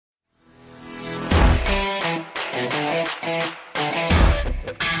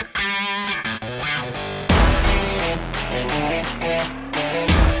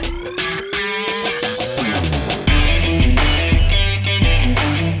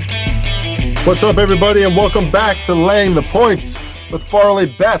What's up, everybody, and welcome back to Laying the Points with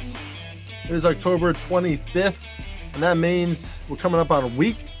FarleyBets. It is October 25th, and that means we're coming up on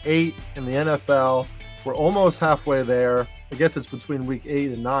Week 8 in the NFL. We're almost halfway there. I guess it's between Week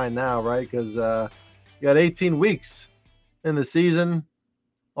 8 and 9 now, right? Because you got 18 weeks in the season.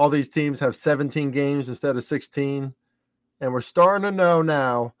 All these teams have 17 games instead of 16, and we're starting to know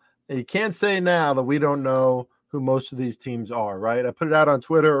now. And you can't say now that we don't know who most of these teams are, right? I put it out on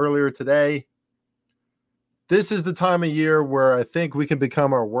Twitter earlier today. This is the time of year where I think we can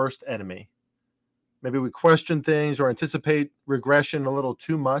become our worst enemy. Maybe we question things or anticipate regression a little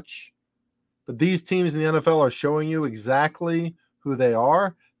too much. But these teams in the NFL are showing you exactly who they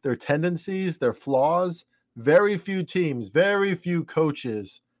are, their tendencies, their flaws. Very few teams, very few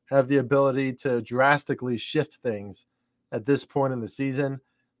coaches have the ability to drastically shift things at this point in the season.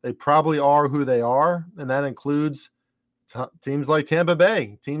 They probably are who they are, and that includes teams like Tampa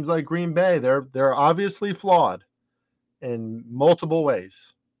Bay, teams like Green Bay. They're obviously flawed in multiple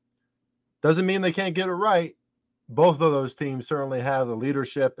ways. Doesn't mean they can't get it right. Both of those teams certainly have the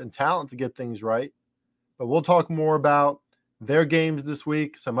leadership and talent to get things right. But we'll talk more about their games this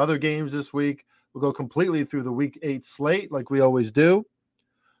week, some other games this week. We'll go completely through the Week 8 slate like we always do.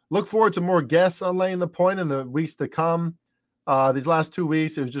 Look forward to more guests on Laying the Point in the weeks to come. These last 2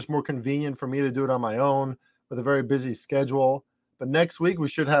 weeks, it was just more convenient for me to do it on my own with a very busy schedule. But next week, we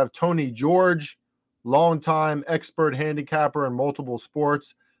should have Tony George, longtime expert handicapper in multiple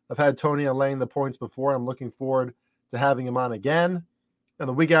sports. I've had Tony on Laying the Points before. I'm looking forward to having him on again. And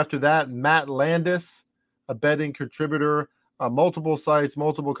the week after that, Matt Landis, a betting contributor on multiple sites,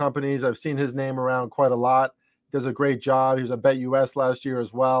 multiple companies. I've seen his name around quite a lot. He does a great job. He was at Bet US last year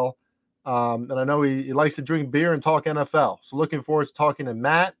as well. And I know he likes to drink beer and talk NFL. So looking forward to talking to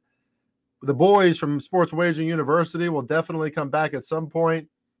Matt. The boys from Sports Wagering University will definitely come back at some point.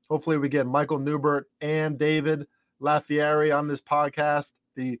 Hopefully we get Michael Newbert and David Lafieri on this podcast,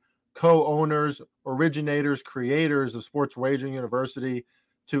 the co-owners, originators, creators of Sports Wagering University,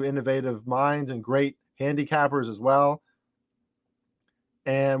 two innovative minds and great handicappers as well.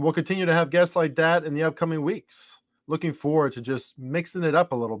 And we'll continue to have guests like that in the upcoming weeks. Looking forward to just mixing it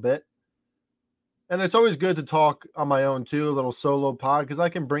up a little bit. And it's always good to talk on my own too, a little solo pod, because I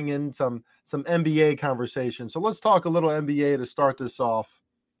can bring in some NBA conversation. So let's talk a little NBA to start this off.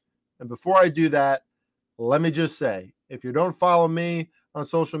 And before I do that, let me just say, if you don't follow me on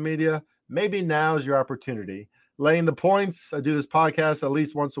social media, maybe now is your opportunity. Laying the Points, I do this podcast at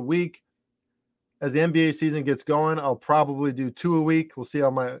least once a week. As the NBA season gets going, I'll probably do 2 a week. We'll see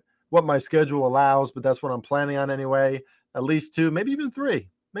what my schedule allows, but that's what I'm planning on anyway. At least 2, maybe even 3.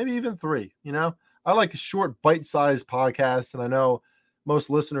 You know, I like short, bite-sized podcasts, and I know most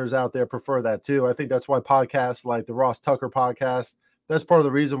listeners out there prefer that too. I think that's why podcasts like the Ross Tucker podcast, that's part of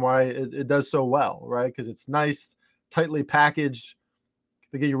the reason why it does so well, right? Because it's nice, tightly packaged.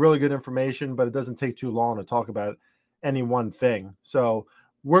 They get you really good information, but it doesn't take too long to talk about any one thing. So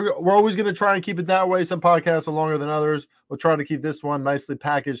we're always going to try and keep it that way. Some podcasts are longer than others. We'll try to keep this one nicely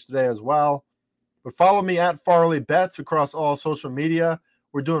packaged today as well. But follow me at FarleyBets across all social media.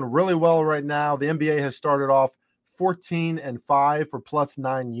 We're doing really well right now. The NBA has started off 14-5 for plus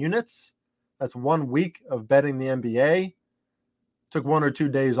 9 units. That's 1 week of betting the NBA. Took 1 or 2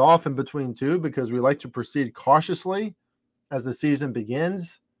 days off in between too, because we like to proceed cautiously as the season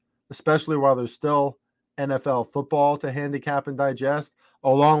begins, especially while there's still NFL football to handicap and digest,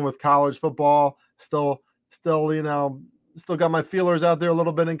 along with college football. Still, got my feelers out there a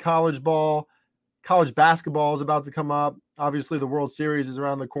little bit in college ball. College basketball is about to come up. Obviously, the World Series is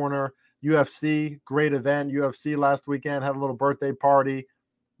around the corner. UFC, great event. UFC last weekend, had a little birthday party.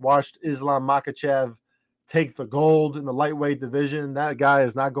 Watched Islam Makhachev take the gold in the lightweight division. That guy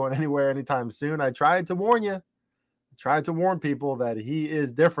is not going anywhere anytime soon. I tried to warn you. I tried to warn people that he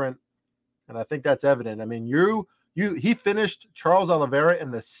is different, and I think that's evident. I mean, he finished Charles Oliveira in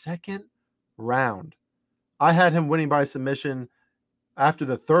the second round. I had him winning by submission after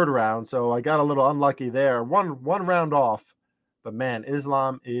the third round, so I got a little unlucky there. One round off, but man,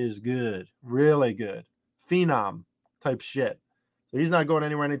 Islam is good, really good, phenom type shit. So he's not going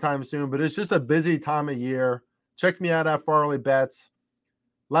anywhere anytime soon, but it's just a busy time of year. Check me out at FarleyBets.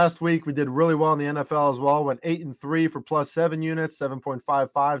 Last week we did really well in the NFL as well. Went 8-3 for plus 7 units,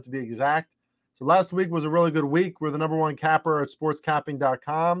 7.55 to be exact. So last week was a really good week. We're the number one capper at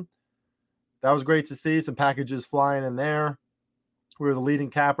sportscapping.com. That was great to see. Some packages flying in there. We were the leading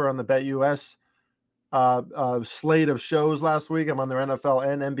capper on the Bet US slate of shows last week. I'm on their NFL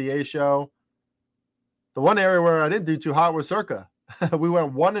and NBA show. The one area where I didn't do too hot was Circa. We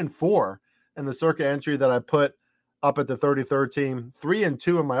went 1-4 in the Circa entry that I put up at the 33rd team,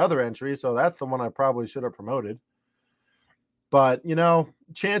 3-2 in my other entry. So that's the one I probably should have promoted. But,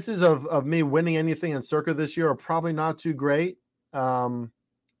 chances of me winning anything in Circa this year are probably not too great.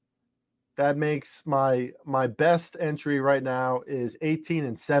 That makes my best entry right now is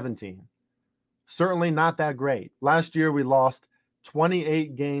 18-17. Certainly not that great. Last year we lost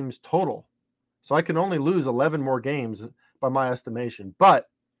 28 games total. So I can only lose 11 more games by my estimation. But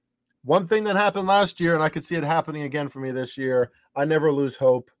one thing that happened last year, and I could see it happening again for me this year, I never lose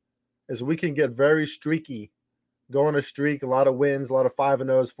hope, is we can get very streaky, go on a streak, a lot of wins, a lot of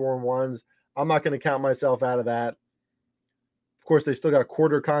 5-0s, 4-1s. I'm not going to count myself out of that. Of course, they still got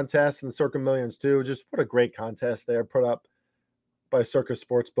quarter contests and Circa Millions too. Just what a great contest there put up by Circa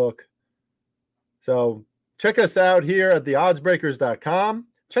Sportsbook. So check us out here at theoddsbreakers.com.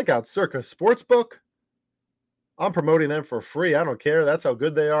 Check out Circa Sportsbook. I'm promoting them for free. I don't care. That's how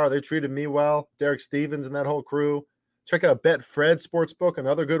good they are. They treated me well. Derek Stevens and that whole crew. Check out Betfred Sportsbook,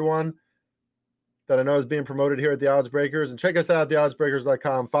 another good one that I know is being promoted here at the Odds Breakers. And check us out at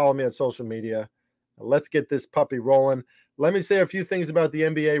theoddsbreakers.com. Follow me on social media. Let's get this puppy rolling. Let me say a few things about the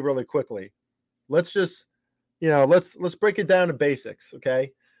NBA really quickly. Let's just, let's break it down to basics,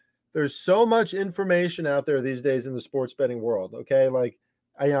 okay? There's so much information out there these days in the sports betting world, okay? Like,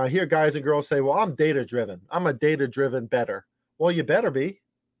 I hear guys and girls say, well, I'm data-driven. I'm a data-driven bettor. Well, you better be.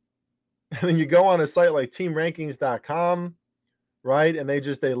 And then you go on a site like teamrankings.com, right? And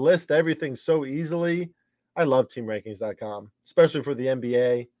they list everything so easily. I love teamrankings.com, especially for the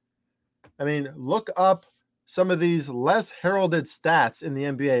NBA. I mean, look up some of these less heralded stats in the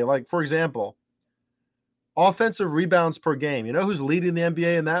NBA. Like, for example, offensive rebounds per game. You know who's leading the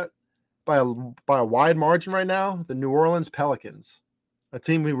NBA in that by a wide margin right now? The New Orleans Pelicans, a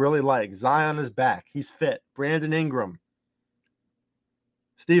team we really like. Zion is back. He's fit. Brandon Ingram,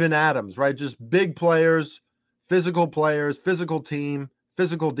 Steven Adams, right? Just big players, physical team,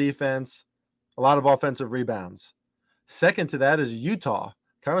 physical defense, a lot of offensive rebounds. Second to that is Utah.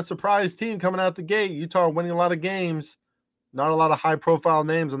 Kind of surprise team coming out the gate. Utah winning a lot of games. Not a lot of high-profile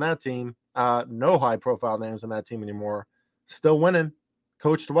names on that team. No high-profile names on that team anymore. Still winning.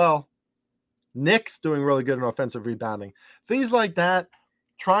 Coached well. Knicks doing really good in offensive rebounding. Things like that.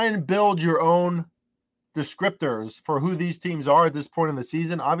 Try and build your own descriptors for who these teams are at this point in the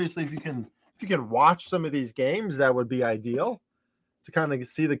season. Obviously, if you can watch some of these games, that would be ideal to kind of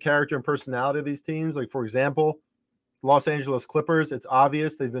see the character and personality of these teams. Like, for example, Los Angeles Clippers, it's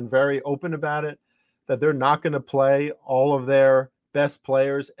obvious, they've been very open about it, that they're not going to play all of their best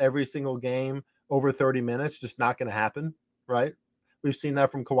players every single game over 30 minutes. Just not going to happen, right? We've seen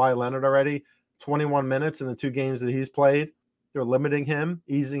that from Kawhi Leonard already. 21 minutes in the 2 games that he's played. They're limiting him,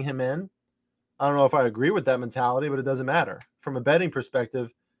 easing him in. I don't know if I agree with that mentality, but it doesn't matter. From a betting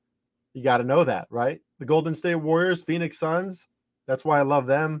perspective, you got to know that, right? The Golden State Warriors, Phoenix Suns, that's why I love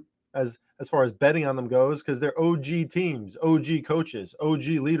them as far as betting on them goes, because they're OG teams, OG coaches, OG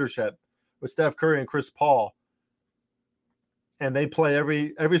leadership with Steph Curry and Chris Paul. And they play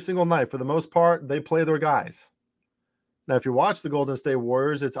every single night. For the most part, they play their guys. Now, if you watch the Golden State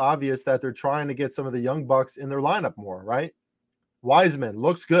Warriors, it's obvious that they're trying to get some of the young bucks in their lineup more, right? Wiseman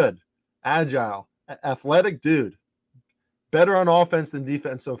looks good, agile, athletic dude. Better on offense than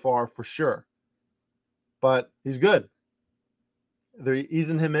defense so far, for sure. But he's good. They're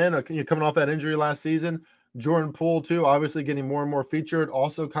easing him in. You're coming off that injury last season. Jordan Poole, too, obviously getting more and more featured.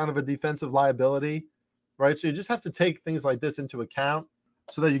 Also kind of a defensive liability, right? So you just have to take things like this into account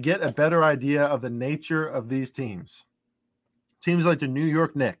so that you get a better idea of the nature of these teams. Teams like the New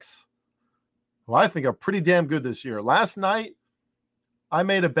York Knicks, who I think are pretty damn good this year. Last night, I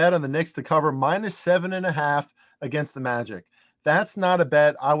made a bet on the Knicks to cover -7.5 against the Magic. That's not a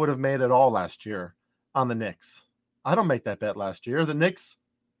bet I would have made at all last year on the Knicks. I don't make that bet last year. The Knicks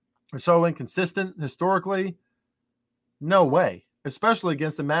are so inconsistent historically. No way. Especially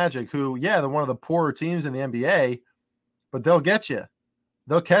against the Magic, who, they're one of the poorer teams in the NBA, but they'll get you.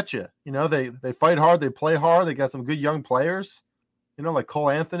 They'll catch you. They fight hard. They play hard. They got some good young players, like Cole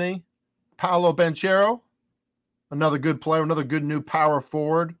Anthony, Paolo Banchero, another good player, another good new power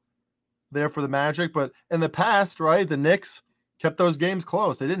forward there for the Magic. But in the past, right, the Knicks kept those games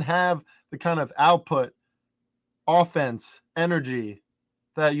close. They didn't have the kind of output, offense, energy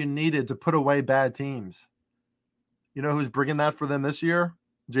that you needed to put away bad teams. You know who's bringing that for them this year?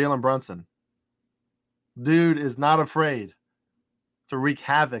 Jalen Brunson. Dude is not afraid to wreak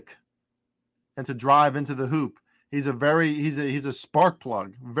havoc and to drive into the hoop. He's a spark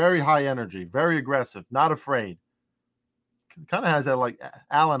plug, very high energy, very aggressive, not afraid. Kind of has that like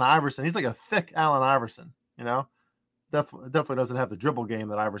Allen Iverson. He's like a thick Allen Iverson, Definitely doesn't have the dribble game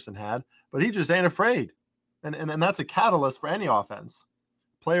that Iverson had, but he just ain't afraid. And that's a catalyst for any offense.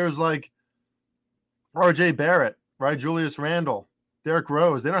 Players like R.J. Barrett, right? Julius Randle, Derrick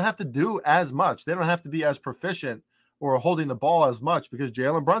Rose, they don't have to do as much. They don't have to be as proficient or holding the ball as much because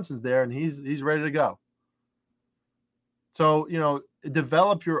Jalen Brunson's there and he's ready to go. So,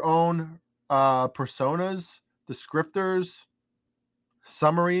 develop your own personas, descriptors,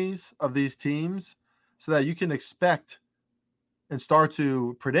 summaries of these teams so that you can expect and start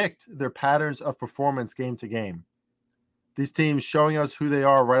to predict their patterns of performance game to game. These teams showing us who they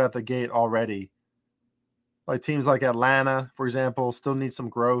are right out the gate already. Like teams like Atlanta, for example, still need some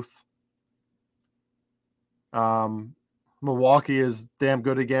growth. Milwaukee is damn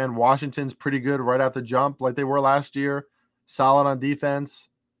good again. Washington's pretty good right out the jump like they were last year. Solid on defense,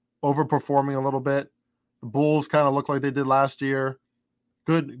 overperforming a little bit. The Bulls kind of look like they did last year.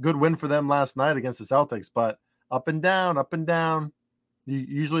 Good win for them last night against the Celtics, but up and down, up and down. You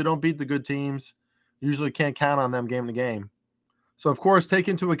usually don't beat the good teams. You usually can't count on them game to game. So, of course, take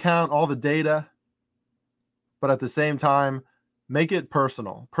into account all the data, but at the same time, make it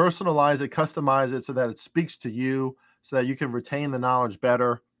personal. Personalize it, customize it so that it speaks to you, so that you can retain the knowledge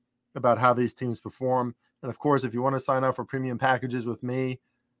better about how these teams perform. And, of course, if you want to sign up for premium packages with me,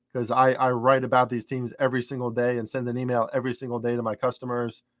 because I write about these teams every single day and send an email every single day to my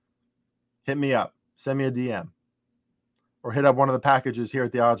customers, hit me up. Send me a DM. Or hit up one of the packages here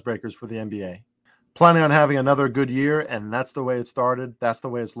at the Odds Breakers for the NBA. Planning on having another good year, and that's the way it started. That's the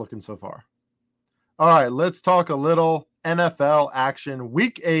way it's looking so far. All right, let's talk a little NFL action.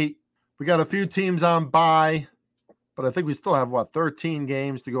 Week 8, we got a few teams on bye, but I think we still have, 13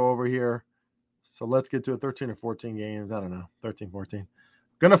 games to go over here. So let's get to it. 13 or 14 games. I don't know, 13, 14.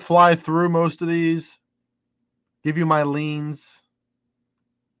 Going to fly through most of these, give you my leans,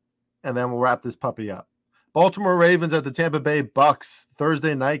 and then we'll wrap this puppy up. Baltimore Ravens at the Tampa Bay Bucks,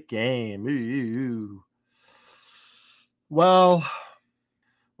 Thursday night game. Ooh. Well,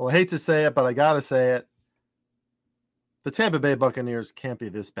 I hate to say it, but I got to say it. The Tampa Bay Buccaneers can't be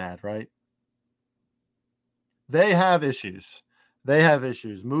this bad, right? They have issues.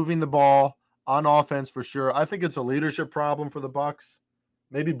 Moving the ball on offense for sure. I think it's a leadership problem for the Bucs.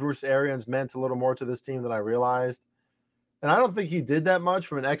 Maybe Bruce Arians meant a little more to this team than I realized. And I don't think he did that much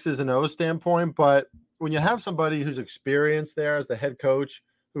from an X's and O's standpoint, but when you have somebody who's experienced there as the head coach,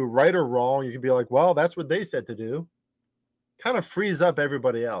 who right or wrong, you can be like, well, that's what they said to do. Kind of frees up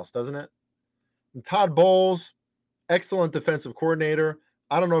everybody else, doesn't it? And Todd Bowles, excellent defensive coordinator.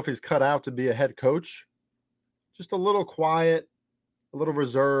 I don't know if he's cut out to be a head coach. Just a little quiet, a little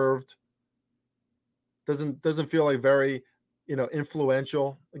reserved. Doesn't feel like very,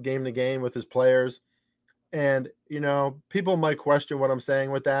 influential game to game with his players. And, people might question what I'm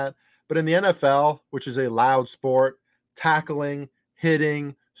saying with that. But in the NFL, which is a loud sport, tackling,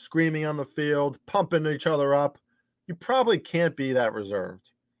 hitting, screaming on the field, pumping each other up, you probably can't be that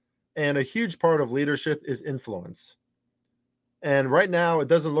reserved. And a huge part of leadership is influence. And right now, it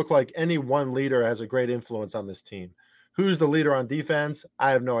doesn't look like any one leader has a great influence on this team. Who's the leader on defense?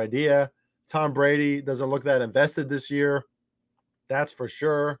 I have no idea. Tom Brady doesn't look that invested this year. That's for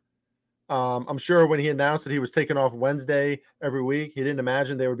sure. I'm sure when he announced that he was taking off Wednesday every week, he didn't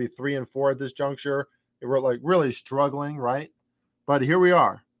imagine they would be 3-4 at this juncture. They were really struggling, right? But here we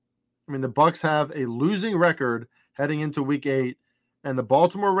are. I mean, the Bucs have a losing record heading into week 8, and the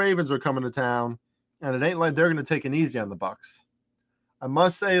Baltimore Ravens are coming to town, and it ain't like they're going to take it easy on the Bucs. I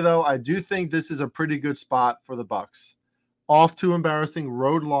must say, though, I do think this is a pretty good spot for the Bucs. Off 2 embarrassing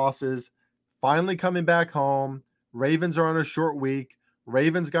road losses, finally coming back home. Ravens are on a short week.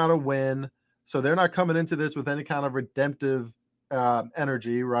 Ravens got a win, so they're not coming into this with any kind of redemptive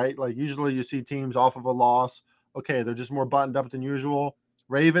energy, right? Like usually you see teams off of a loss. Okay, they're just more buttoned up than usual.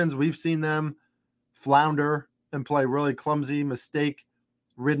 Ravens, we've seen them flounder and play really clumsy,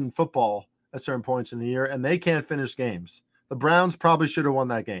 mistake-ridden football at certain points in the year, and they can't finish games. The Browns probably should have won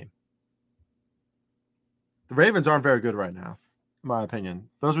that game. The Ravens aren't very good right now, in my opinion.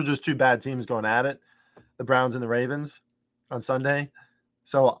 Those were just 2 bad teams going at it, the Browns and the Ravens on Sunday.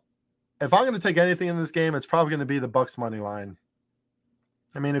 So if I'm going to take anything in this game, it's probably going to be the Bucs money line.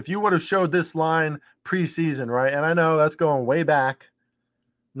 I mean, if you would have showed this line preseason, right? And I know that's going way back.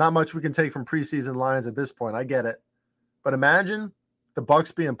 Not much we can take from preseason lines at this point. I get it. But imagine the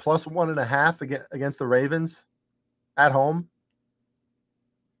Bucs being plus 1.5 against the Ravens at home.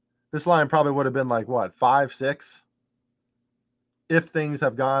 This line probably would have been like, 5, 6? If things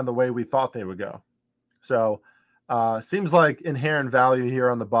have gone the way we thought they would go. So, seems like inherent value here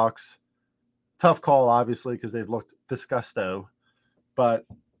on the Bucs. Tough call, obviously, because they've looked disgusto, but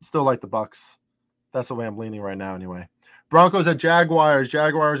still like the Bucs. That's the way I'm leaning right now, anyway. Broncos at Jaguars.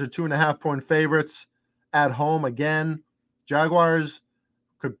 Jaguars are 2.5-point favorites at home again. Jaguars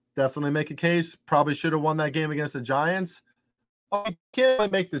could definitely make a case. Probably should have won that game against the Giants. I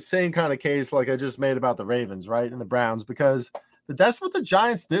can't make the same kind of case like I just made about the Ravens, right, and the Browns, because that's what the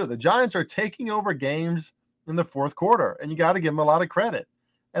Giants do. The Giants are taking over games in the fourth quarter, and you got to give them a lot of credit.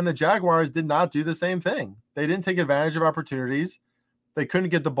 And the Jaguars did not do the same thing. They didn't take advantage of opportunities. They couldn't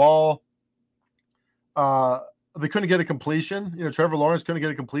get the ball. They couldn't get a completion. Trevor Lawrence couldn't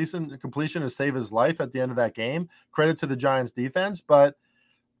get a completion to save his life at the end of that game. Credit to the Giants defense, but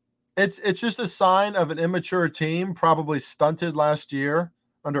it's just a sign of an immature team, probably stunted last year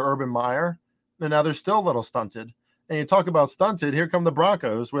under Urban Meyer, and now they're still a little stunted. And you talk about stunted, here come the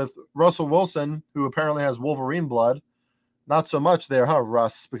Broncos with Russell Wilson, who apparently has Wolverine blood. Not so much there, huh,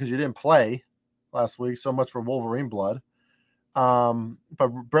 Russ, because you didn't play last week. So much for Wolverine blood. But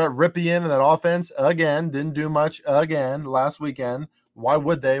Brett Rypien in that offense, again, didn't do much again last weekend. Why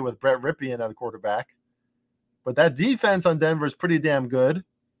would they with Brett Rypien at the quarterback? But that defense on Denver is pretty damn good.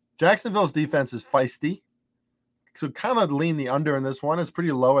 Jacksonville's defense is feisty. So kind of lean the under in this one. It's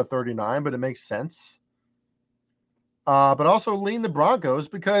pretty low at 39, but it makes sense. But also lean the Broncos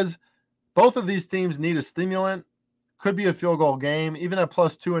because both of these teams need a stimulant. Could be a field goal game, even at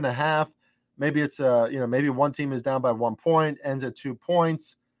plus 2.5. Maybe it's maybe one team is down by 1 point, ends at 2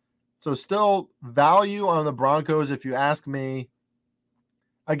 points. So still value on the Broncos if you ask me.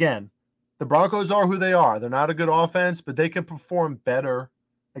 Again, the Broncos are who they are. They're not a good offense, but they can perform better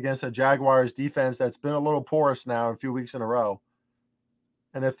against a Jaguars defense that's been a little porous now a few weeks in a row.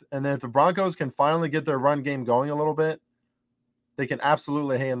 And then if the Broncos can finally get their run game going a little bit, they can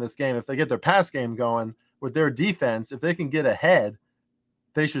absolutely hang in this game. If they get their pass game going with their defense, if they can get ahead,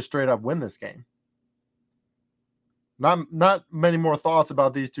 they should straight up win this game. Not many more thoughts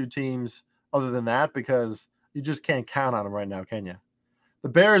about these two teams other than that, because you just can't count on them right now, can you? The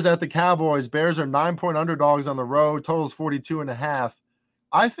Bears at the Cowboys. Bears are 9-point underdogs on the road. Totals 42.5.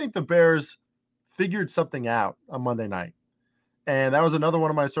 I think the Bears figured something out on Monday night. And that was another one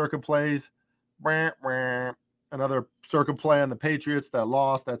of my circuit plays. Another circuit play on the Patriots that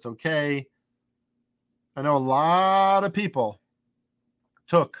lost. That's okay. I know a lot of people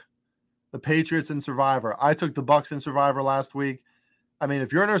took the Patriots in Survivor. I took the Bucks in Survivor last week. I mean,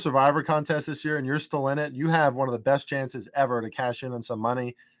 if you're in a Survivor contest this year and you're still in it, you have one of the best chances ever to cash in on some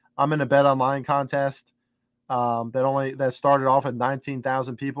money. I'm in a bet online contest that started off at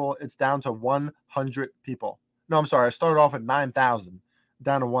 19,000 people. It's down to 100 people. No, I'm sorry. I started off at 9,000,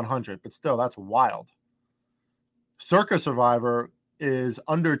 down to 100, but still, that's wild. Circa Survivor is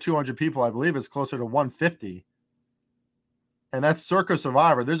under 200 people. I believe it's closer to 150. And that's Circa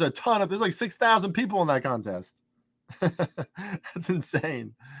Survivor. There's like 6,000 people in that contest. That's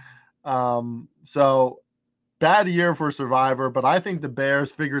insane. So bad year for Survivor, but I think the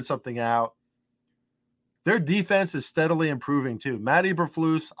Bears figured something out. Their defense is steadily improving too. Matt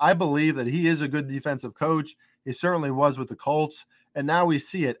Eberflus, I believe that he is a good defensive coach. He certainly was with the Colts. And now we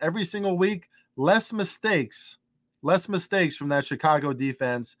see it every single week. Less mistakes from that Chicago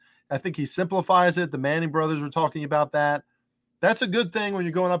defense. I think he simplifies it. The Manning brothers were talking about that. That's a good thing when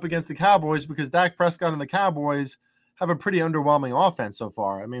you're going up against the Cowboys, because Dak Prescott and the Cowboys have a pretty underwhelming offense so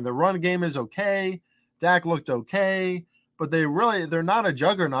far. I mean, the run game is okay. Dak looked okay, but they're not a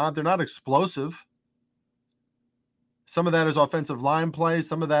juggernaut. They're not explosive. Some of that is offensive line play.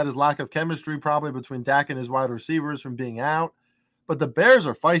 Some of that is lack of chemistry probably between Dak and his wide receivers from being out. But the Bears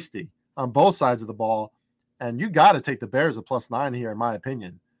are feisty on both sides of the ball, and you got to take the Bears at +9 here, in my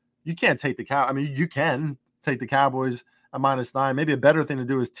opinion. You can't take you can take the Cowboys at -9. Maybe a better thing to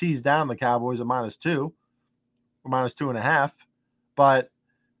do is tease down the Cowboys at -2 or -2.5. But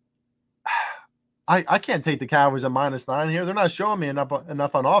I can't take the Cowboys at -9 here. They're not showing me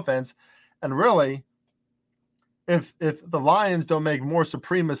enough on offense. And really, if the Lions don't make more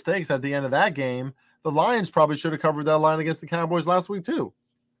supreme mistakes at the end of that game, the Lions probably should have covered that line against the Cowboys last week too.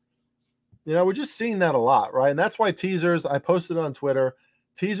 We're just seeing that a lot, right? And that's why teasers, I posted on Twitter,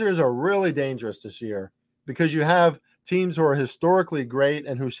 teasers are really dangerous this year, because you have teams who are historically great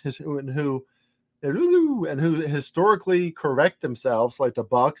and who historically correct themselves, like the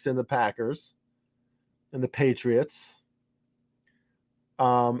Bucks and the Packers and the Patriots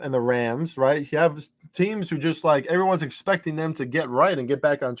and the Rams, right? You have teams who just like everyone's expecting them to get right and get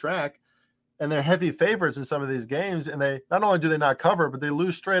back on track, and they're heavy favorites in some of these games, and they not only do they not cover, but they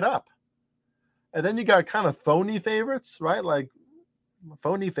lose straight up. And then you got kind of phony favorites, right? Like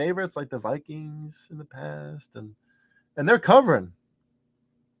phony favorites like the Vikings in the past, and they're covering.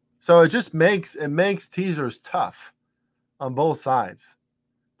 So it makes teasers tough on both sides.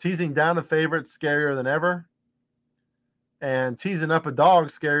 Teasing down a favorite scarier than ever, and teasing up a dog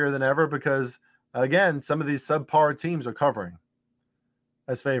scarier than ever, because Again, some of these subpar teams are covering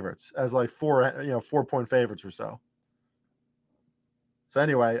as favorites, as like 4-point favorites or so. So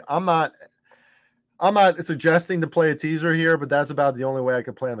anyway, I'm not suggesting to play a teaser here, but that's about the only way I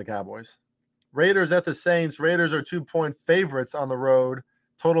could play on the Cowboys. Raiders at the Saints. Raiders are 2-point favorites on the road.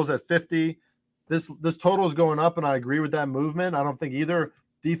 Totals at 50. This total is going up, and I agree with that movement. I don't think either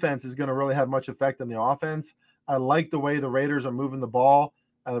defense is going to really have much effect on the offense. I like the way the Raiders are moving the ball,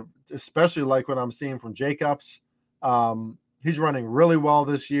 especially like what I'm seeing from Jacobs. He's running really well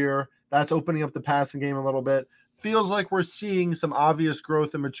this year. That's opening up the passing game a little bit. Feels like we're seeing some obvious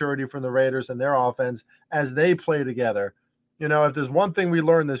growth and maturity from the Raiders and their offense as they play together. You know, if there's one thing we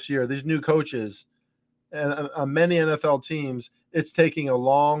learned this year, these new coaches and on many NFL teams, it's taking a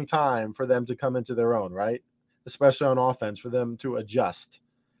long time for them to come into their own, right? Especially on offense, for them to adjust.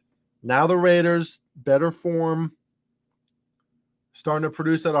 Now the Raiders, better form, starting to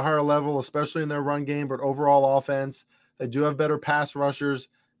produce at a higher level, especially in their run game, but overall offense. They do have better pass rushers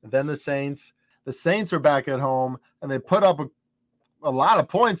than the Saints. The Saints are back at home, and they put up a lot of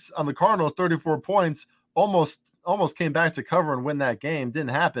points on the Cardinals, 34 points, almost came back to cover and win that game. Didn't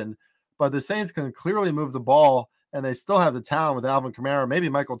happen, but the Saints can clearly move the ball, and they still have the talent with Alvin Kamara. Maybe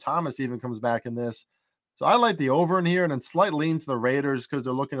Michael Thomas even comes back in this. So I like the over in here, and then slight lean to the Raiders because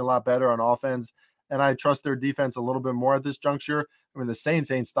they're looking a lot better on offense, and I trust their defense a little bit more at this juncture. I mean, the Saints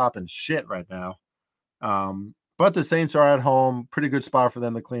ain't stopping shit right now. But the Saints are at home, pretty good spot for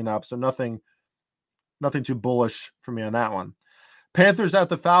them to clean up, so nothing too bullish for me on that one. Panthers at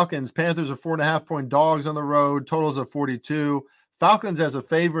the Falcons. Panthers are 4.5-point dogs on the road. Totals of 42. Falcons as a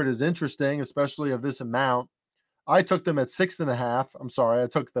favorite is interesting, especially of this amount. I took them at 6.5. I'm sorry, I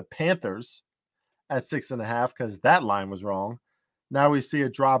took the Panthers at 6.5 because that line was wrong. Now we see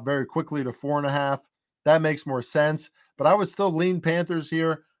it drop very quickly to 4.5. That makes more sense, but I would still lean Panthers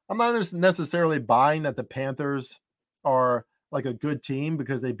here. I'm not necessarily buying that the Panthers are like a good team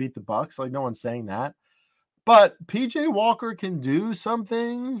because they beat the Bucs. Like, no one's saying that. But PJ Walker can do some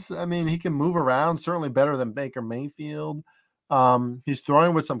things. I mean, he can move around, certainly better than Baker Mayfield. He's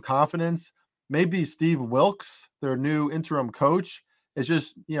throwing with some confidence. Maybe Steve Wilkes, their new interim coach, is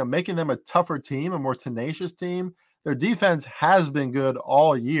just, making them a tougher team, a more tenacious team. Their defense has been good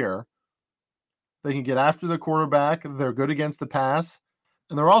all year. They can get after the quarterback. They're good against the pass.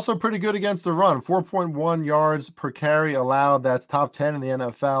 And they're also pretty good against the run. 4.1 yards per carry allowed. That's top 10 in the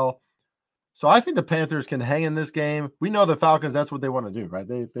NFL. So I think the Panthers can hang in this game. We know the Falcons, that's what they want to do, right?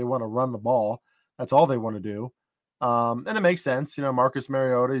 They want to run the ball. That's all they want to do. And it makes sense. Marcus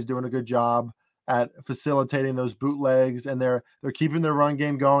Mariota is doing a good job at facilitating those bootlegs, and they're keeping their run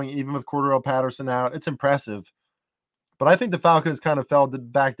game going, even with Cordell Patterson out. It's impressive. But I think the Falcons kind of fell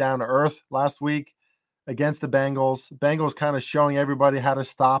back down to earth last week against the Bengals. Bengals kind of showing everybody how to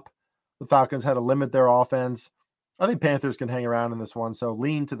stop the Falcons, how to limit their offense. I think Panthers can hang around in this one, so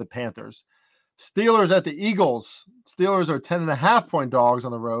lean to the Panthers. Steelers at the Eagles. Steelers are 10.5-point dogs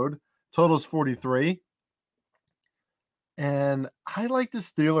on the road. Total's 43. And I like the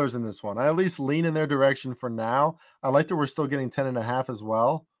Steelers in this one. I at least lean in their direction for now. I like that we're still getting 10.5 as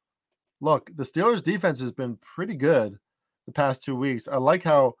well. Look, the Steelers defense has been pretty good the past 2 weeks. I like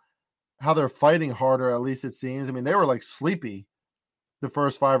how they're fighting harder, at least it seems. I mean, they were like sleepy the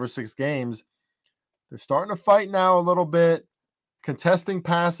first 5 or 6 games. They're starting to fight now a little bit, contesting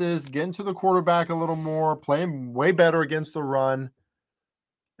passes, getting to the quarterback a little more, playing way better against the run.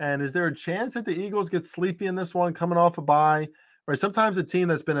 And is there a chance that the Eagles get sleepy in this one coming off a bye? Right, sometimes a team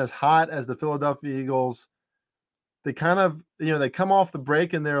that's been as hot as the Philadelphia Eagles, they kind of, they come off the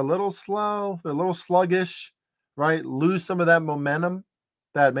break and they're a little slow, they're a little sluggish, right? Lose some of that momentum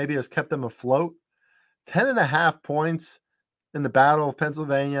that maybe has kept them afloat. 10.5 points in the Battle of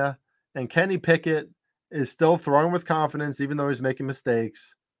Pennsylvania, and Kenny Pickett is still throwing with confidence, even though he's making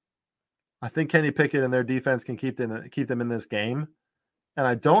mistakes. I think Kenny Pickett and their defense can keep them in this game. And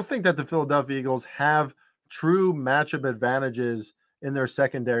I don't think that the Philadelphia Eagles have true matchup advantages in their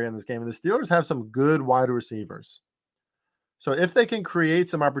secondary in this game. And the Steelers have some good wide receivers. So if they can create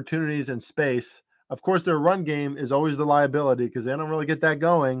some opportunities in space, of course, their run game is always the liability because they don't really get that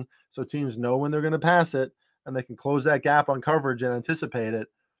going. So teams know when they're going to pass it, and they can close that gap on coverage and anticipate it.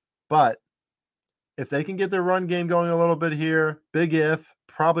 But if they can get their run game going a little bit here, big if,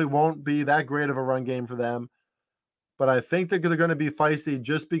 probably won't be that great of a run game for them. But I think that they're going to be feisty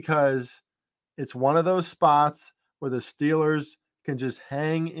just because it's one of those spots where the Steelers can just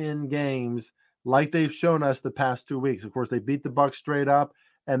hang in games like they've shown us the past 2 weeks. Of course, they beat the Bucs straight up,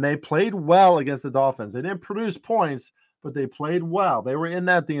 and they played well against the Dolphins. They didn't produce points, but they played well. They were in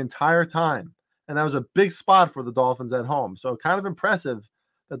that the entire time, and that was a big spot for the Dolphins at home. So kind of impressive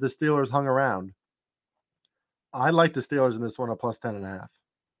that the Steelers hung around. I like the Steelers in this one at plus 10.5.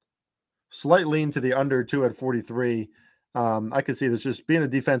 Slight lean to the under 2 at 43. I could see this just being a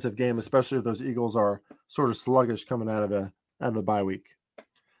defensive game, especially if those Eagles are sort of sluggish coming out of the bye week.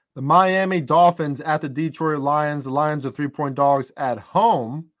 The Miami Dolphins at the Detroit Lions. The Lions are 3-point dogs at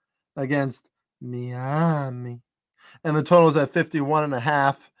home against Miami. And the total is at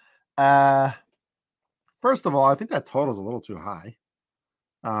 51.5. First of all, I think that total is a little too high.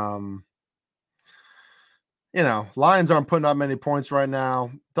 Lions aren't putting up many points right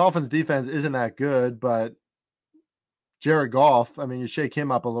now. Dolphins defense isn't that good, but Jared Goff, I mean, you shake him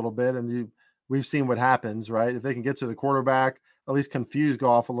up a little bit and we've seen what happens, right? If they can get to the quarterback, at least confuse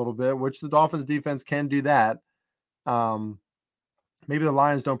Goff a little bit, which the Dolphins defense can do that. Maybe the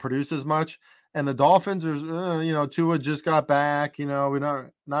Lions don't produce as much. And the Dolphins are, Tua just got back.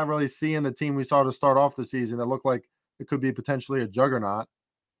 We're not really seeing the team we saw to start off the season that looked like it could be potentially a juggernaut.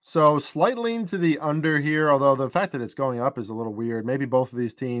 So slight lean to the under here, although the fact that it's going up is a little weird. Maybe both of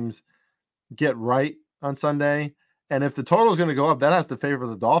these teams get right on Sunday. And if the total is going to go up, that has to favor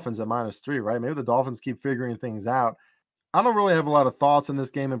the Dolphins at -3, right? Maybe the Dolphins keep figuring things out. I don't really have a lot of thoughts in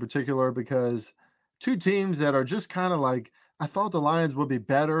this game in particular because two teams that are just kind of like, I thought the Lions would be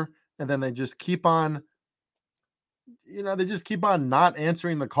better, and then they just keep on, not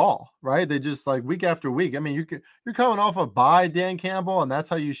answering the call, right? They just like week after week. I mean, you're coming off a bye, Dan Campbell, and that's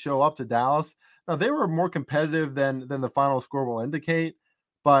how you show up to Dallas. Now, they were more competitive than the final score will indicate,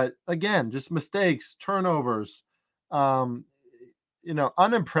 but again, just mistakes, turnovers,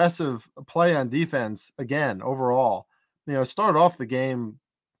 unimpressive play on defense again overall. Started off the game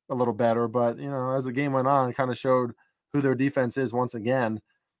a little better, but as the game went on, kind of showed who their defense is once again.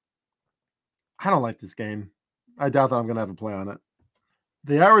 I don't like this game. I doubt that I'm going to have a play on it.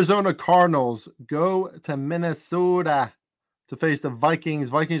 The Arizona Cardinals go to Minnesota to face the Vikings.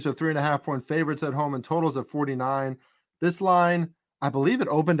 Vikings are 3.5-point favorites at home and totals at 49. This line, I believe it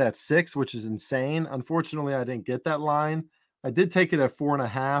opened at 6, which is insane. Unfortunately, I didn't get that line. I did take it at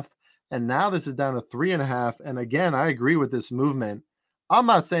 4.5, and now this is down to 3.5. And again, I agree with this movement. I'm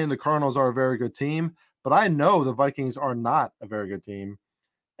not saying the Cardinals are a very good team, but I know the Vikings are not a very good team.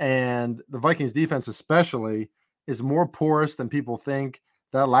 And the Vikings defense especially is more porous than people think.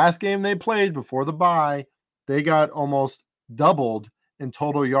 That last game they played before the bye, they got almost doubled in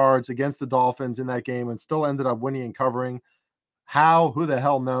total yards against the Dolphins in that game and still ended up winning and covering. How? Who the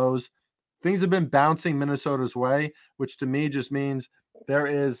hell knows? Things have been bouncing Minnesota's way, which to me just means there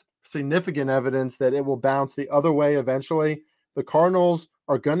is significant evidence that it will bounce the other way eventually. The Cardinals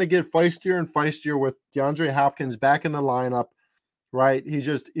are going to get feistier and feistier with DeAndre Hopkins back in the lineup, right? He's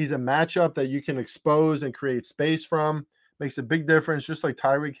a matchup that you can expose and create space from. Makes a big difference, just like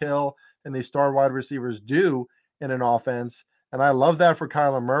Tyreek Hill and these star wide receivers do in an offense. And I love that for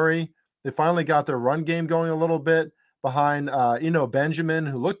Kyler Murray. They finally got their run game going a little bit behind Benjamin,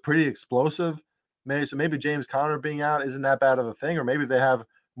 who looked pretty explosive. So maybe James Conner being out isn't that bad of a thing, or maybe they have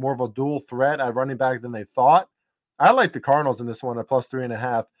more of a dual threat at running back than they thought. I like the Cardinals in this one at plus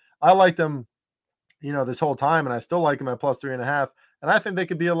 3.5. I like them, this whole time, and I still like them at plus 3.5. And I think they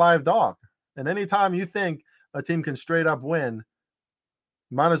could be a live dog. And anytime you think a team can straight up win,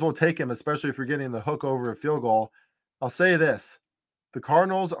 might as well take him, especially if you're getting the hook over a field goal. I'll say this. The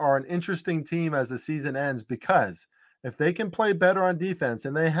Cardinals are an interesting team as the season ends because if they can play better on defense,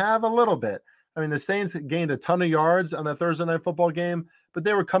 and they have a little bit. I mean, the Saints gained a ton of yards on that Thursday night football game, but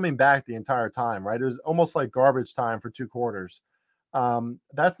they were coming back the entire time, right? It was almost like garbage time for 2 quarters.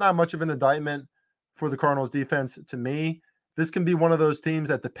 That's not much of an indictment for the Cardinals defense to me. This can be one of those teams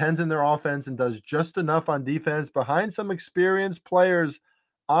that depends on their offense and does just enough on defense behind some experienced players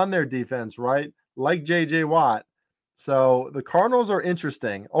on their defense, right? Like J.J. Watt. So the Cardinals are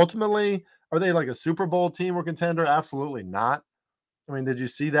interesting. Ultimately, are they like a Super Bowl team or contender? Absolutely not. I mean, did you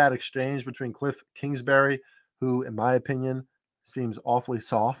see that exchange between Cliff Kingsbury, who, in my opinion, seems awfully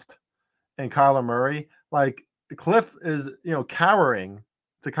soft, and Kyler Murray? Like, Cliff is, cowering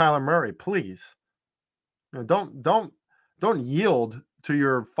to Kyler Murray. Please, don't yield to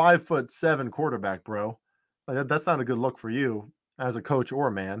your 5'7" quarterback, bro. Like, that's not a good look for you as a coach or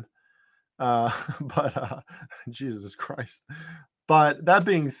a man. But Jesus Christ. But that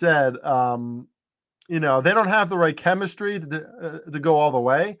being said, they don't have the right chemistry to go all the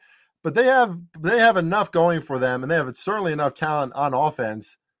way, but they have enough going for them, and they have certainly enough talent on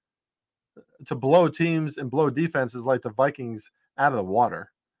offense to blow teams and blow defenses like the Vikings out of the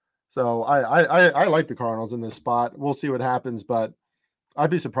water. So I like the Cardinals in this spot. We'll see what happens, but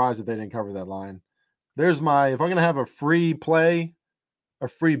I'd be surprised if they didn't cover that line. If I'm going to have a free play, a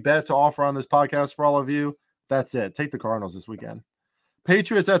free bet to offer on this podcast for all of you, that's it. Take the Cardinals this weekend.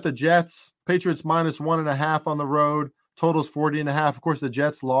 Patriots at the Jets. Patriots minus 1.5 on the road. Totals 40.5. Of course, the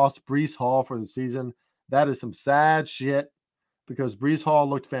Jets lost Breece Hall for the season. That is some sad shit because Breece Hall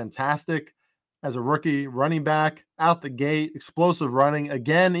looked fantastic as a rookie running back out the gate, explosive running.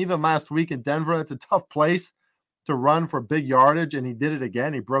 Again, even last week in Denver, it's a tough place to run for big yardage, and he did it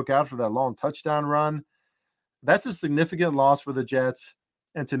again. He broke out for that long touchdown run. That's a significant loss for the Jets.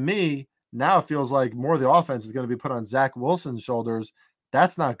 And to me, now it feels like more of the offense is going to be put on Zach Wilson's shoulders.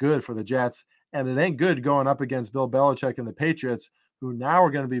 That's not good for the Jets. And it ain't good going up against Bill Belichick and the Patriots, who now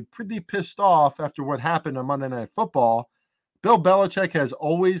are going to be pretty pissed off after what happened on Monday Night Football. Bill Belichick has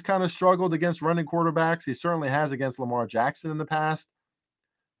always kind of struggled against running quarterbacks. He certainly has against Lamar Jackson in the past.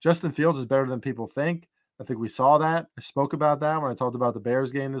 Justin Fields is better than people think. I think we saw that. I spoke about that when I talked about the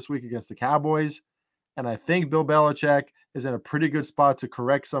Bears game this week against the Cowboys. And I think Bill Belichick is in a pretty good spot to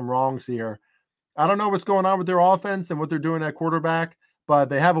correct some wrongs here. I don't know what's going on with their offense and what they're doing at quarterback, but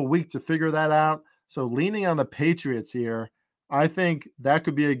they have a week to figure that out. So leaning on the Patriots here, I think that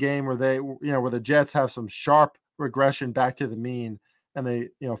could be a game where where the Jets have some sharp regression back to the mean and they,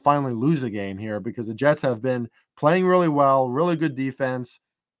 finally lose a game here because the Jets have been playing really well, really good defense.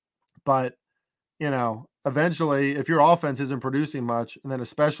 But, eventually if your offense isn't producing much, and then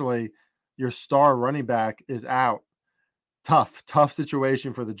especially your star running back is out, tough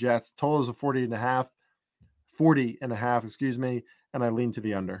situation for the Jets. Totals of 40.5, and I lean to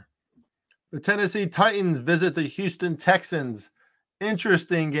the under. The Tennessee Titans visit the Houston Texans.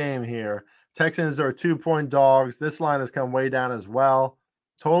 Interesting game here. Texans are 2-point dogs. This line has come way down as well.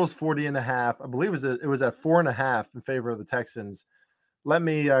 Totals 40.5. I believe it was at 4.5 in favor of the Texans.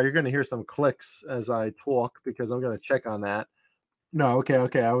 You're going to hear some clicks as I talk because I'm going to check on that. No,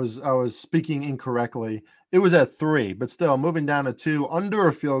 okay. I was speaking incorrectly. It was at 3, but still moving down to 2, under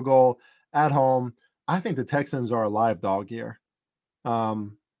a field goal at home. I think the Texans are a live dog here.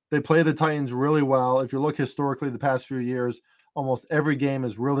 They play the Titans really well. If you look historically the past few years, almost every game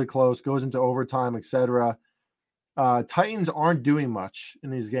is really close, goes into overtime, etc. Titans aren't doing much in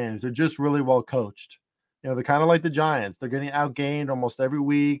these games. They're just really well coached. They're kind of like the Giants. They're getting outgained almost every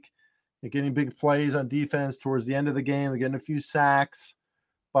week. They're getting big plays on defense towards the end of the game. They're getting a few sacks.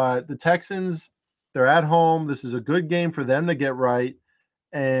 But the Texans, they're at home. This is a good game for them to get right.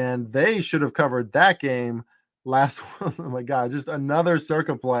 And they should have covered that game last. Oh, my God, just another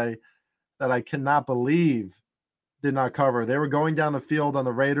circuit play that I cannot believe did not cover. They were going down the field on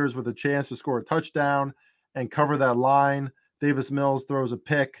the Raiders with a chance to score a touchdown and cover that line. Davis Mills throws a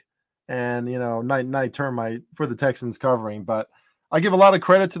pick and, night termite for the Texans covering. But I give a lot of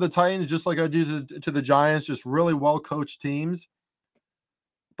credit to the Titans, just like I do to the Giants, just really well-coached teams.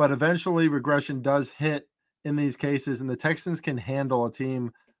 But eventually regression does hit in these cases, and the Texans can handle a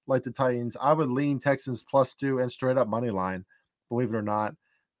team like the Titans. I would lean Texans +2 and straight up money line, believe it or not.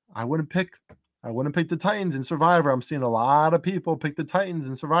 I wouldn't pick the Titans in Survivor. I'm seeing a lot of people pick the Titans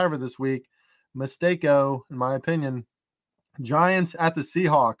in Survivor this week. Mistake-o, in my opinion. Giants at the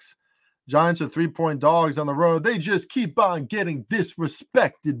Seahawks. Giants are 3-point dogs on the road. They just keep on getting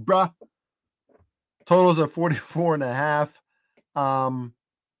disrespected, bruh. Totals at 44.5.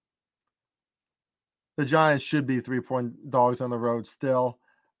 The Giants should be 3-point dogs on the road still.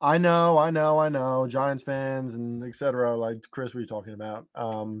 I know. Giants fans and etc. Like, Chris, what are you talking about?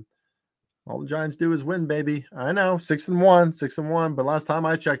 All the Giants do is win, baby. I know, 6-1. But last time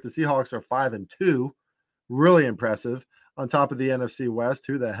I checked, the Seahawks are 5-2. Really impressive. On top of the NFC West.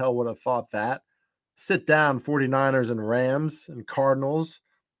 Who the hell would have thought that? Sit down, 49ers and Rams and Cardinals.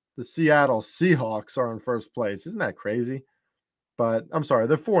 The Seattle Seahawks are in first place. Isn't that crazy? But I'm sorry,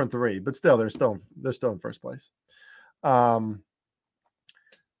 they're 4-3, but still, they're still in first place.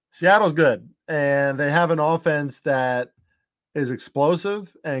 Seattle's good, and they have an offense that is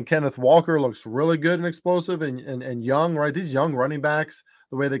explosive, and Kenneth Walker looks really good and explosive and young, right? These young running backs,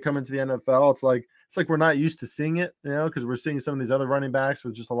 the way they come into the NFL, it's like we're not used to seeing it, because we're seeing some of these other running backs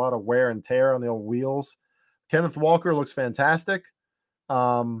with just a lot of wear and tear on the old wheels. Kenneth Walker looks fantastic.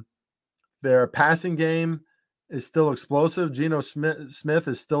 Their passing game is still explosive. Geno Smith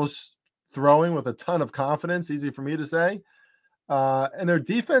is still throwing with a ton of confidence, easy for me to say. And their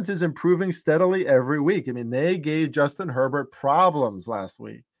defense is improving steadily every week. I mean, they gave Justin Herbert problems last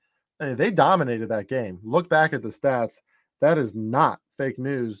week. I mean, they dominated that game. Look back at the stats. That is not fake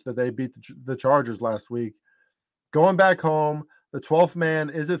news that they beat the Chargers last week. Going back home, the 12th man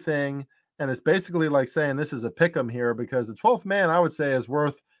is a thing, and it's basically like saying this is a pick'em here because the 12th man, I would say, is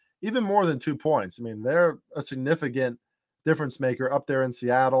worth even more than 2 points. I mean, they're a significant difference maker up there in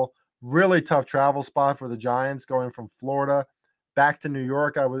Seattle. Really tough travel spot for the Giants going from Florida back to New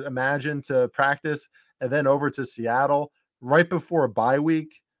York, I would imagine, to practice, and then over to Seattle. right before a bye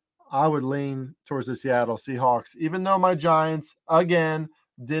week, I would lean towards the Seattle Seahawks, even though my Giants, again,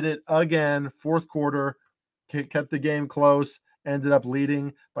 did it again. Fourth quarter, kept the game close, ended up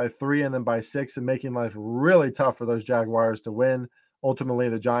leading by 3 and then by 6 and making life really tough for those Jaguars to win. Ultimately,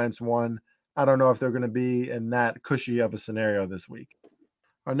 the Giants won. I don't know if they're going to be in that cushy of a scenario this week.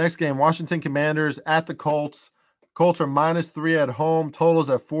 Our next game, Washington Commanders at the Colts. Colts are -3 at home. Totals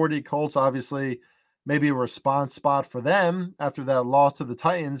at 40. Colts, obviously, maybe a response spot for them after that loss to the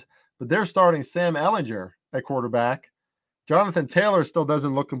Titans, but they're starting Sam Ehlinger at quarterback. Jonathan Taylor still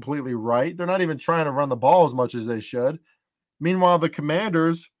doesn't look completely right. They're not even trying to run the ball as much as they should. Meanwhile, the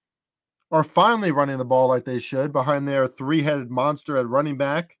Commanders are finally running the ball like they should behind their three-headed monster at running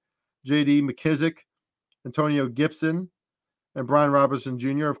back, J.D. McKissick, Antonio Gibson, and Brian Robinson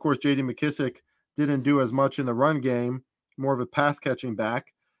Jr. Of course, J.D. McKissick didn't do as much in the run game, more of a pass-catching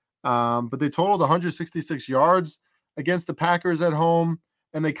back. But they totaled 166 yards against the Packers at home,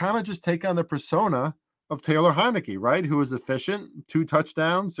 and they kind of just take on the persona of Taylor Heineke, right? Who was efficient, 2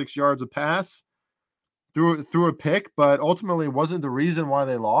 touchdowns, 6 yards a pass, threw a pick, but ultimately wasn't the reason why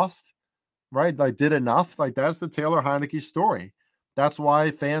they lost, right? Like, did enough. Like, that's the Taylor Heineke story. That's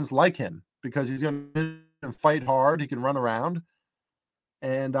why fans like him, because he's going to fight hard. He can run around.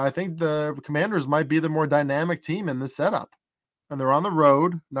 And I think the Commanders might be the more dynamic team in this setup. And they're on the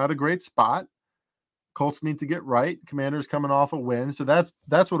road, not a great spot. Colts need to get right. Commanders coming off a win. So that's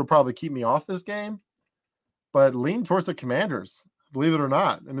what'll probably keep me off this game. But lean towards the Commanders, believe it or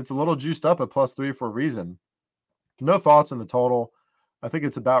not. And it's a little juiced up at +3 for a reason. No thoughts on the total. I think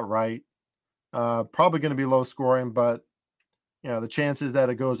it's about right. Probably going to be low scoring, but the chances that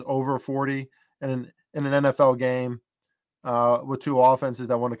it goes over 40 in an NFL game with two offenses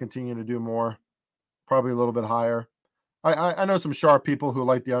that want to continue to do more, probably a little bit higher. I know some sharp people who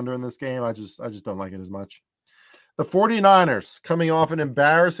like the under in this game. I just don't like it as much. The 49ers coming off an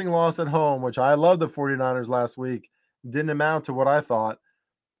embarrassing loss at home, which I loved the 49ers last week. Didn't amount to what I thought.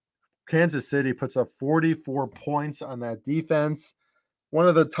 Kansas City puts up 44 points on that defense. One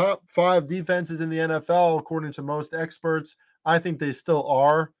of the top 5 defenses in the NFL, according to most experts. I think they still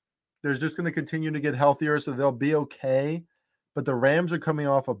are. They're just going to continue to get healthier, so they'll be okay. But the Rams are coming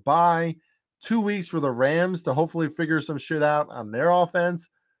off a bye. 2 weeks for the Rams to hopefully figure some shit out on their offense,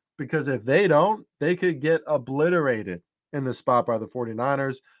 because if they don't, they could get obliterated in this spot by the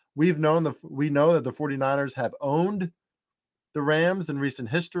 49ers. We know that the 49ers have owned the Rams in recent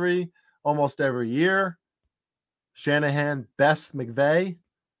history almost every year. Shanahan, Best, McVay.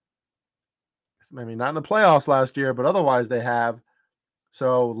 I mean, not in the playoffs last year, but otherwise they have.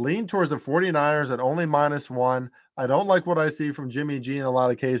 So lean towards the 49ers at only -1. I don't like what I see from Jimmy G in a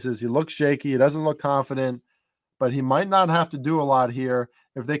lot of cases. He looks shaky. He doesn't look confident, but he might not have to do a lot here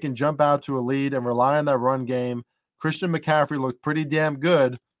if they can jump out to a lead and rely on that run game. Christian McCaffrey looked pretty damn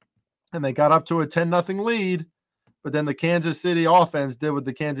good, and they got up to a 10-0 lead, but then the Kansas City offense did what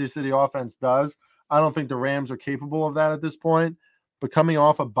the Kansas City offense does. I don't think the Rams are capable of that at this point, but coming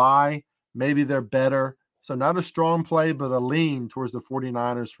off a bye, maybe they're better. So not a strong play, but a lean towards the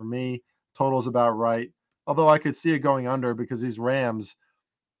 49ers for me. Total's about right. Although I could see it going under because these Rams,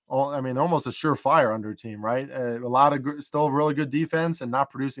 almost a surefire under team, right? A lot of still really good defense and not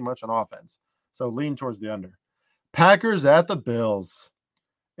producing much on offense. So lean towards the under. Packers at the Bills.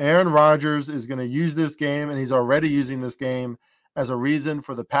 Aaron Rodgers is going to use this game, and he's already using this game as a reason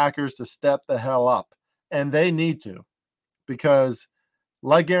for the Packers to step the hell up. And they need to, because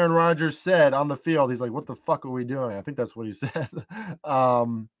like Aaron Rodgers said on the field, he's like, what the fuck are we doing? I think that's what he said.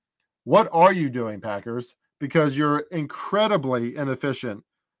 What are you doing, Packers? Because you're incredibly inefficient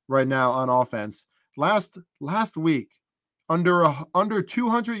right now on offense. Last week, under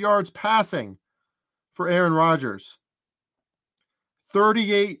 200 yards passing for Aaron Rodgers.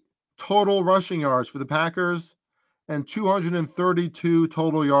 38 total rushing yards for the Packers and 232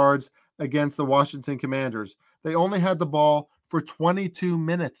 total yards against the Washington Commanders. They only had the ball for 22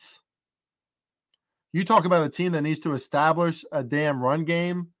 minutes. You talk about a team that needs to establish a damn run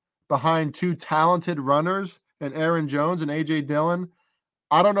game behind 2 talented runners and Aaron Jones and A.J. Dillon.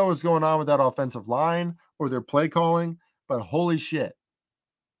 I don't know what's going on with that offensive line or their play calling, but holy shit.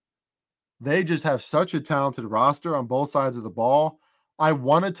 They just have such a talented roster on both sides of the ball. I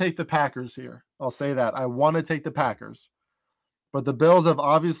want to take the Packers here. I'll say that. I want to take the Packers. But the Bills have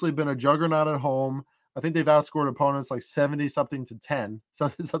obviously been a juggernaut at home. I think they've outscored opponents like 70-something to 10,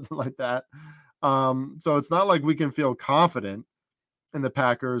 something like that. So it's not like we can feel confident in the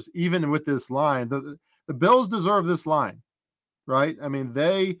Packers, even with this line. The Bills deserve this line, right? I mean,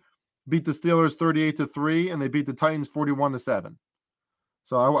 they beat the Steelers 38-3, and they beat the Titans 41-7.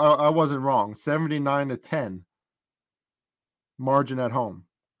 So I wasn't wrong. 79-10 margin at home.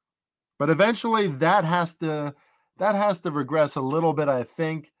 But eventually that has to regress a little bit, I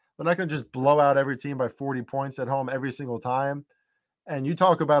think. They're not going to just blow out every team by 40 points at home every single time. And you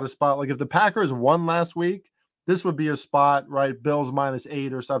talk about a spot like if the Packers won last week, this would be a spot, right? Bills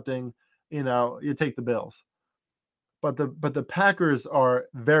 -8 or something. You take the Bills. But the Packers are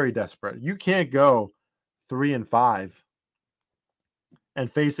very desperate. You can't go 3-5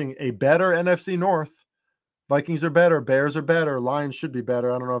 and facing a better NFC North. Vikings are better, Bears are better, Lions should be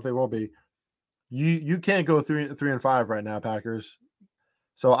better. I don't know if they will be. You can't go 3-5 right now, Packers.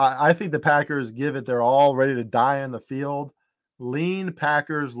 So I think the Packers give it their all, ready to die in the field. Lean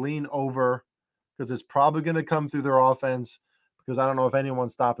Packers, lean over, because it's probably going to come through their offense, because I don't know if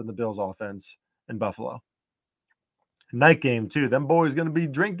anyone's stopping the Bills' offense in Buffalo. Night game, too. Them boys going to be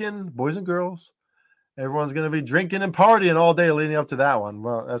drinking, boys and girls. Everyone's going to be drinking and partying all day leading up to that one.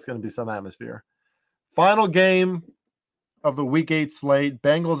 Well, that's going to be some atmosphere. Final game of the Week 8 slate,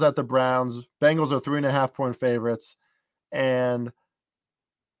 Bengals at the Browns. Bengals are 3.5-point favorites. And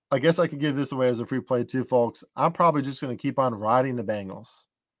I guess I could give this away as a free play too, folks. I'm probably just going to keep on riding the Bengals.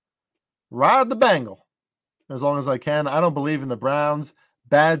 Ride the Bengal as long as I can. I don't believe in the Browns.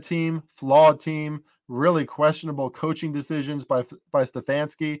 Bad team, flawed team, really questionable coaching decisions by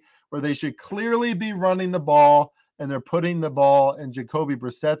Stefanski, where they should clearly be running the ball, and they're putting the ball in Jacoby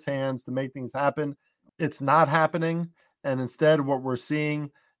Brissett's hands to make things happen. It's not happening, and instead what we're seeing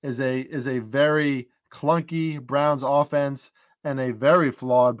is a very clunky Browns offense and a very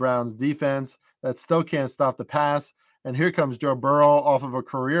flawed Browns defense that still can't stop the pass. And here comes Joe Burrow off of a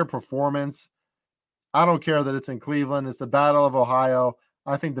career performance. I don't care that it's in Cleveland. It's the Battle of Ohio.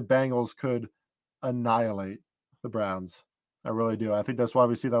 I think the Bengals could annihilate the Browns. I really do. I think that's why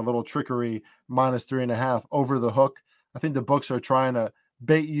we see that little trickery -3.5 over the hook. I think the books are trying to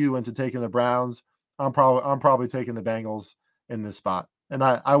bait you into taking the Browns. I'm probably taking the Bengals in this spot. And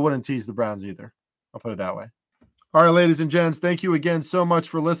I wouldn't tease the Browns either. I'll put it that way. All right, ladies and gents, thank you again so much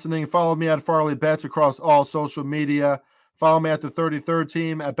for listening. Follow me at FarleyBets across all social media. Follow me at the 33rd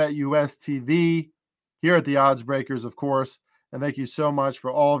team at BetUS TV, here at the Odds Breakers, of course. And thank you so much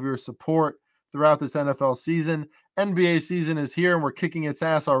for all of your support throughout this NFL season. NBA season is here, and we're kicking its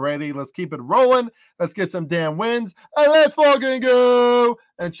ass already. Let's keep it rolling. Let's get some damn wins. And let's fucking go.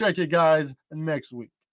 And check you guys next week.